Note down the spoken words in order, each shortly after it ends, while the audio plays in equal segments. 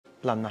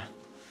冷啊，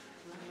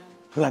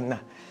冷啊！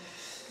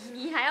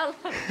你还要冷？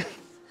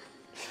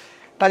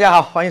大家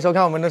好，欢迎收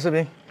看我们的视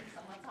频。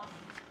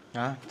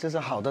啊，这是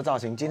好的造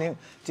型。今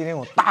天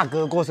我大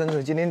哥过生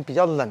日，今天比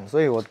较冷，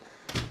所以我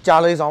加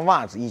了一双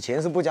袜子。以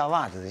前是不加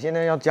袜子，现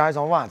在要加一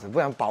双袜子，不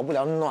然保不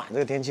了暖。这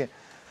个天气，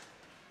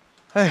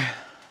哎，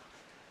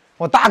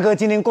我大哥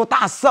今天过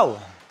大寿，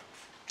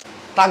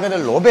大哥的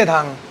萝卜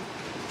汤、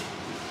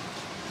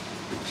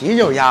啤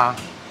酒鸭、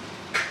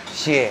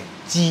血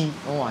鸡，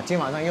哇，今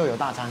晚上又有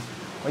大餐。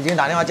我已经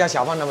打电话叫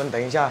小贩他们，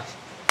等一下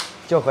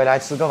就回来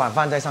吃个晚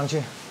饭再上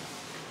去。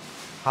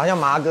好像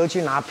马哥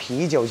去拿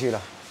啤酒去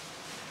了。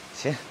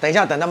行，等一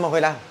下等他们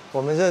回来，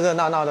我们热热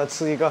闹闹的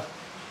吃一个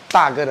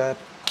大哥的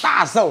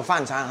大寿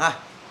饭餐啊！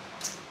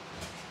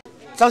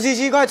赵西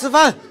西，快吃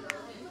饭！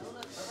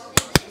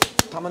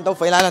他们都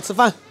回来了，吃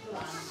饭。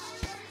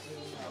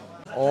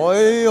哎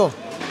呦，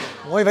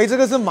我以为这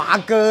个是马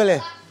哥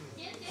嘞。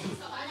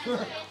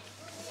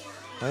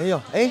哎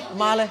呦，哎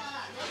妈嘞！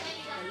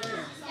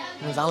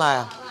你上来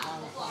啊！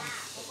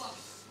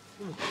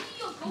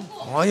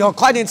哎呦，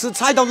快点吃，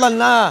菜都冷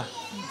了。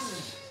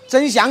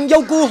真香又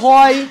骨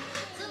灰。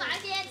吃哪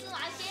些？吃哪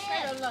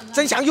些？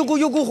真香又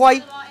骨灰。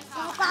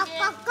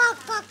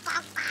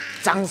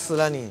脏死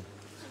了你！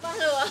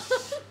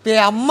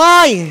表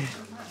妹。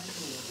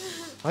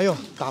哎呦，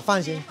打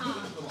饭先。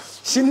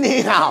新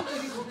年好。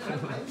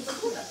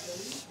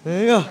哎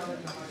呀。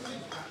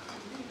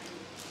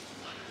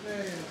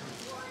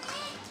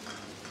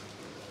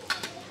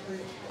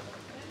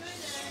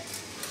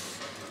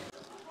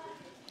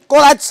过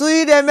来吃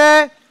一点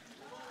呗。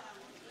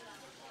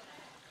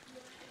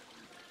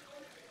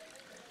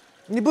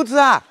你不吃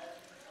啊？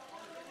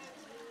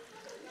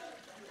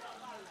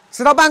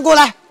吃到半过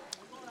来，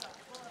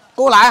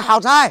过来，好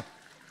菜。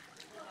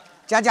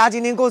佳佳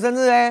今天过生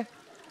日哎。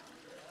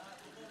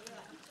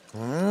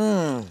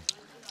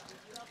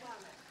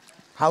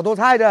好多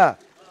菜的。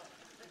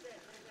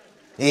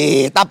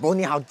诶，大伯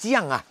你好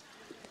犟啊。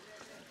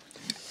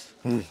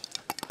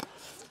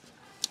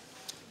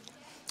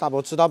大伯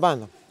吃到半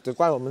了。只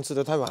怪我们吃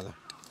的太晚了，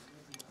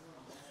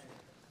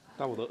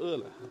大伯都饿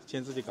了，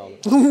先自己搞了。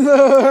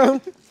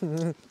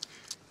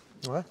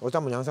我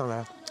丈母娘上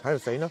来，还有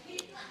谁呢？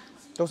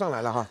都上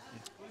来了哈。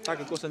大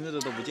哥过生日的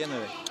都不见了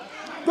嘞。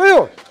对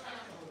哟，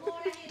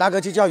大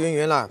哥去叫圆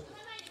圆了。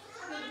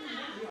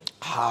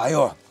哎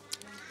呦，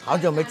好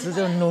久没吃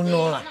这个糯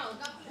糯了。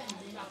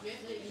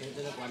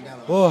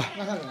哇，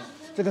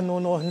这个糯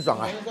糯很爽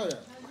啊。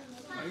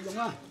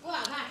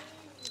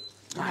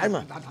开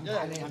嘛，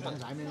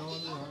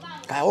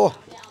开火，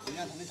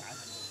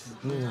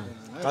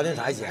早点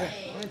踩起来，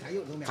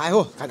开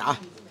火开打。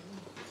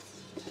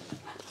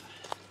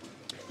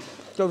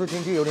就是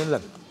天气有点冷，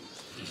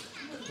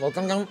我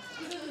刚刚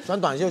穿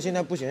短袖，现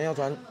在不行，要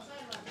穿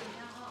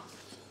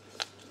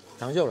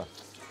长袖了。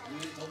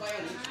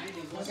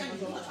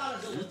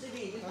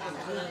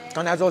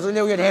刚才说是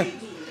6月天。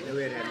6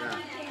月天的。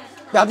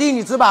表弟，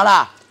你吃饱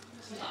了？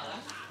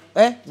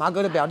哎，马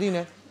哥的表弟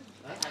呢？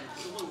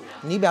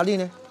你表弟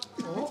呢？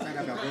在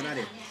他表哥那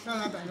里。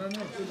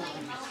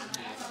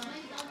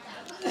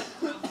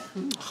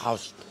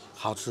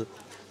好吃。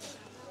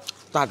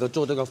大哥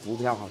做这个浮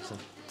漂好吃。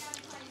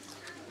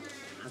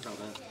拿手的。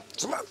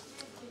什么？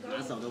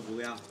拿手的浮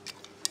漂。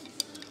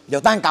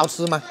有蛋糕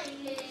吃吗？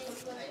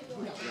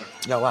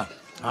有啊。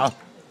好。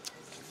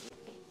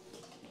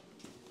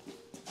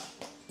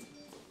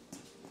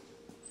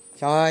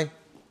小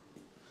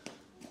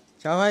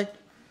黑，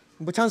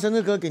你不唱生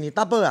日歌给你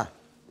大伯啊？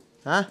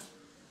啊？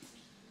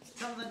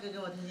唱个歌给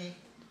我听听。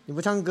你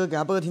不唱歌给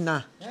阿伯听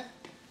啊？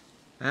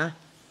啊？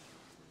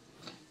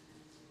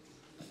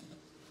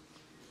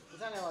不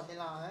唱给我听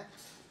了，哎。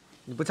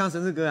你不唱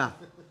生日歌啊？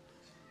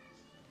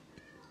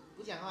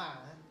不讲话。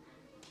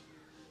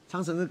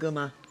唱生日歌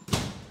吗？我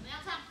们要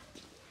唱。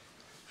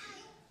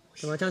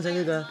怎么唱生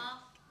日歌？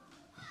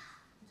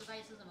知道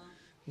吃什么？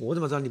我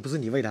怎么知道你不是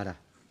你喂他的？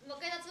我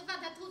给他吃饭，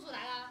他吐出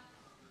来了。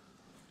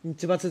你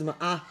嘴巴吃什么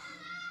啊？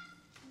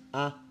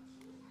啊？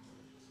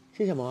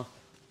吃什么？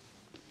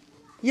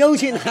又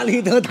去哪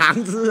里得糖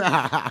吃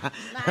啊？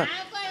难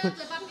怪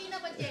嘴巴闭那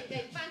么紧，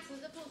给饭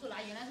吃就吐出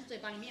来，原来是嘴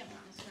巴里面有糖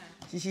是吧？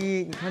西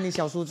西，你看你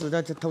小叔子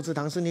在偷吃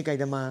糖是你给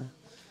的吗？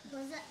不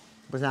是。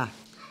不是啊。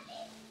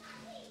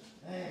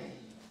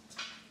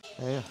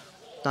哎呀，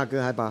大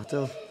哥还把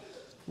这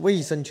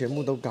卫生全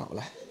部都搞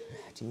了。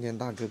今天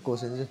大哥过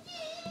生日，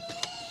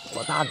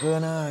我大哥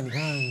呢？你看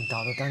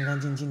搞得干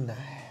干净净的，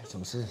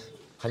总是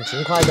很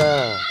勤快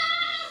的。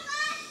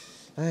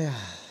哎呀。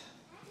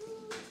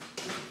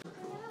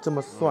这么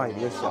帅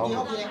的小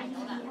伙，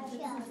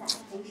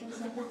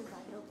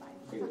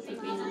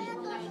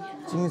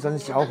精神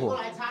小伙。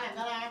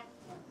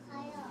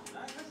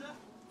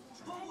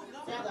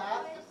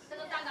这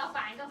个蛋糕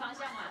反一个方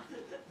向嘛。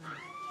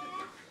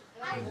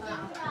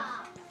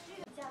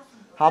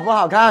好不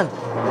好看？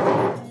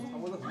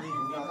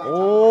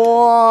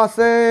哇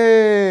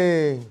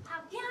塞！好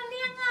漂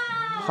亮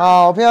啊！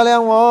好漂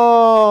亮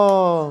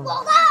哦！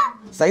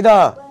谁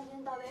的？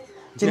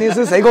今天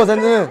是谁过生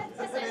日？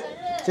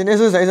今天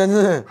是谁生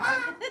日？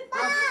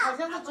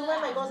像是朱妹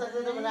妹过生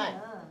日，对不对？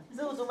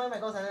师傅，朱妹妹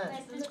过生日。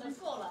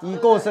一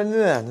过生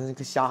日，那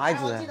个小孩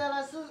子我记得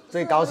了，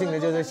最高兴的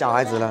就是小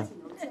孩子了。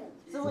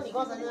师傅，你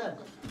过生日，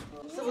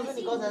是不是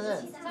你过生日？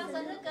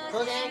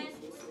昨天是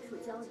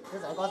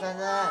谁过生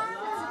日？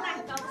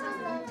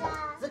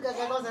是哥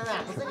哥过生日，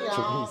不是你哦。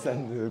祝你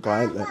生日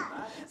快乐！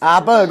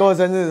阿伯尔过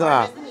生日是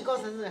吧？是你过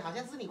生日，好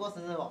像是你过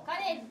生日哦。快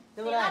点，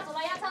对不对？拉出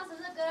来要唱生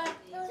日歌。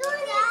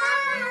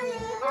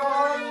哎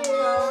呦，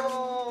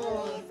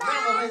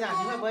会不会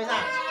唱？你会不会唱？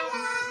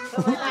会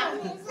不会唱？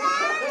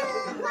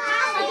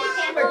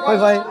慧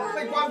慧，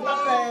被关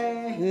灯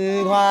嘞！生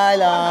日快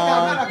乐！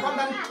关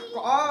灯，哦，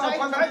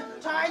关灯，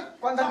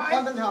关灯，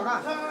关灯好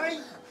了。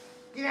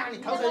呀，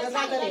你口水都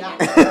在这里了。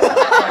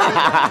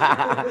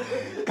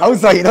口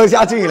水都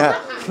下去了。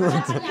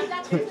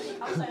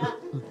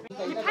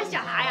你拍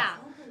小孩啊？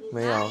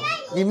没有，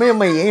你没有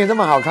美颜也这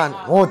么好看，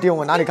我丢，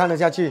我哪里看得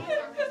下去？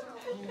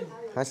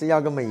还是要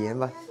个美颜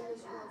吧。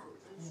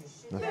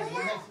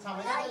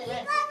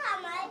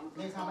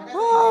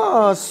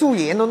哦，素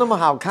颜都那么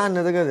好看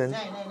的这个人。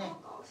彩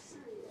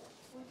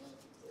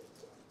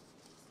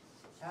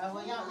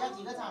虹要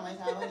几个草莓？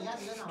彩虹你要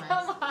几个草莓？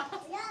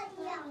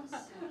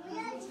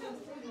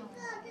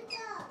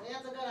要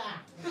这个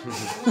啦。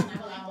拿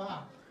过来好不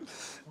好？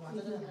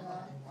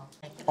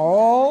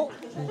哦，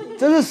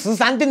这是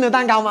13订的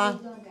蛋糕吗？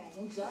生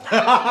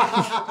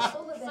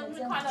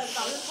日快乐，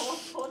早日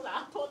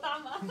脱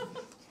单吗？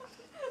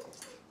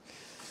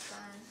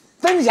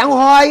真想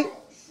坏，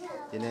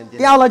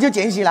掉了就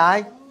捡起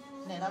来。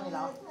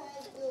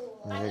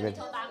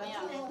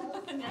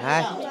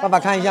来，爸爸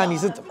看一下你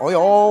是，哦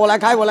呦，我来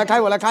开，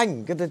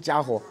你个这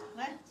家伙。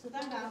来吃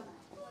蛋糕。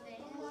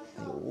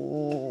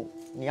哦，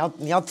你要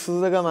吃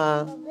这个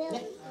吗？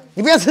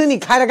你不要吃，你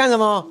开它干什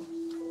么？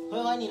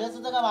慧慧，你的是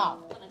这个吧？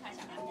不能开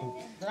小孩。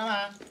知道吗？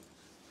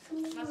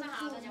晚上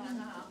好，大家晚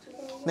上好。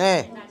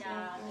哎，大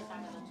家对大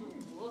家的祝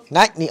福。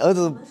来，你儿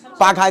子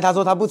扒开，他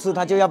说他不吃，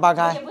他就要扒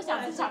开。也不想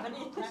吃巧克力。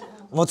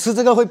我吃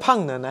这个会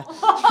胖的呢。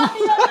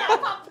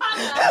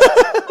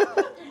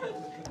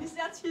你是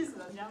要气死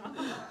人家吗？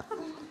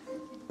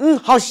嗯，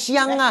好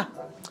香啊！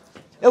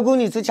幺姑，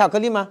你吃巧克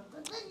力吗？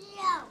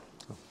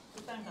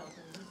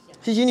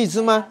西西，你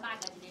吃吗？大哥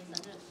今天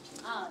生日，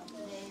今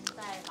天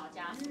在老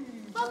家。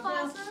爸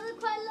爸生日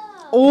快乐！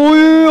哦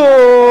呦，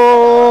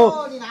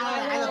哦，你拿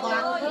来了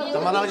花。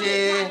什么东西？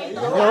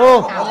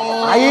有，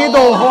还一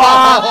朵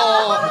花。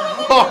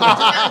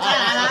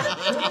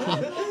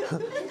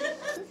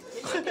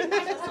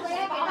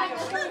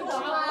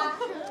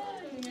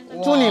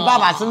祝你爸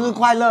爸生日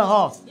快乐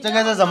哈！这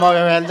个是什么？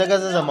圆圆，这个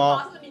是什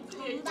么？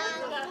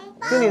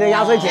是你的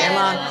压岁钱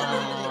吗？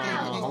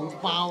红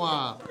包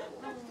啊！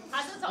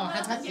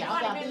还才小点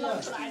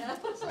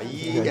哎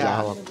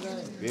呀，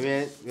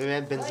圆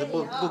圆平时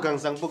不吭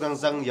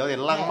声，有点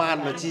浪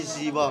漫的气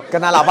息不？跟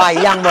他老爸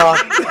一样不？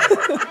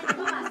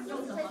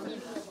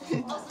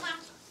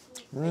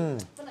嗯。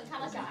不能看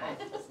到小孩。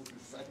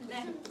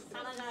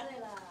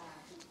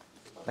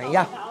等一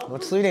下，我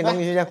吃一点东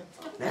西先。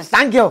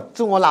Thank you，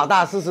 祝我老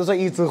大40岁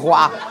一枝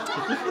花。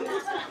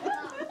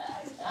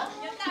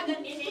大哥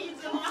年一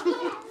枝花，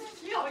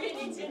越好越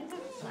年轻。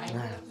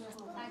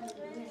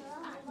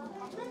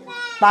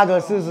大哥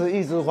40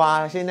一枝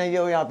花，现在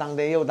又要当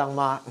爹又当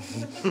妈。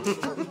今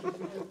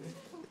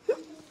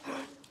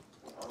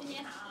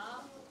年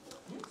好。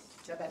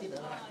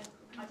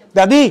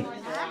表弟，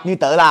你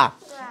得啦？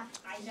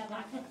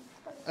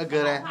二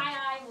哥呢？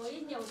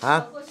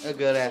啊？二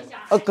哥呢？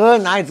二哥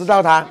哪里知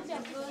道他？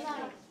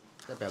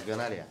在表哥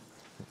那里啊。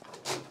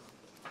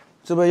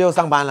是不是又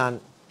上班了？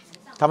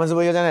他们是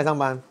不是又在那里上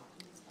班？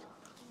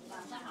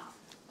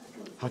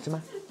好吃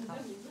吗？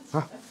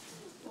好。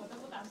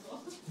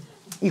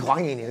一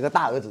晃眼，你这个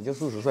大儿子就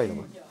40岁了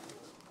嘛。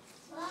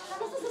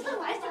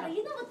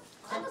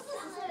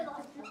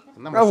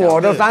那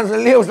我都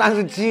36、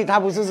37，他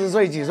不40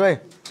岁几岁？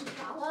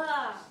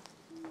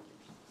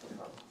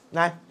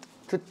来，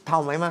吃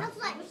草莓吗？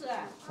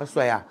喝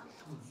水啊。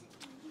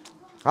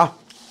好。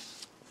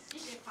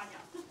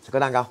吃个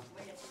蛋糕。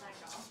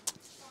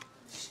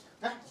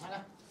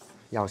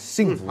要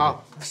幸福，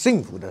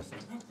幸福的，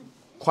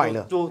快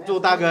乐。祝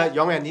大哥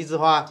永远一枝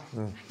花。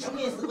永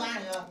远18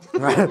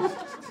年。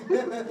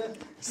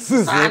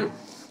40，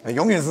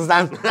永远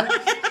13。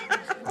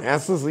你看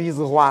40一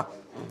枝花，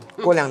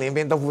过2年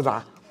变豆腐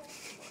渣。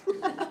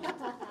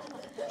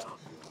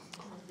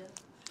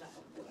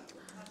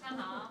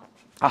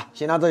好，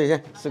先到这里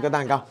先，吃个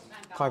蛋糕，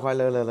快快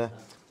乐乐的，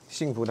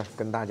幸福的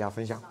跟大家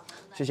分享，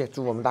谢谢，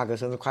祝我们大哥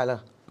生日快乐。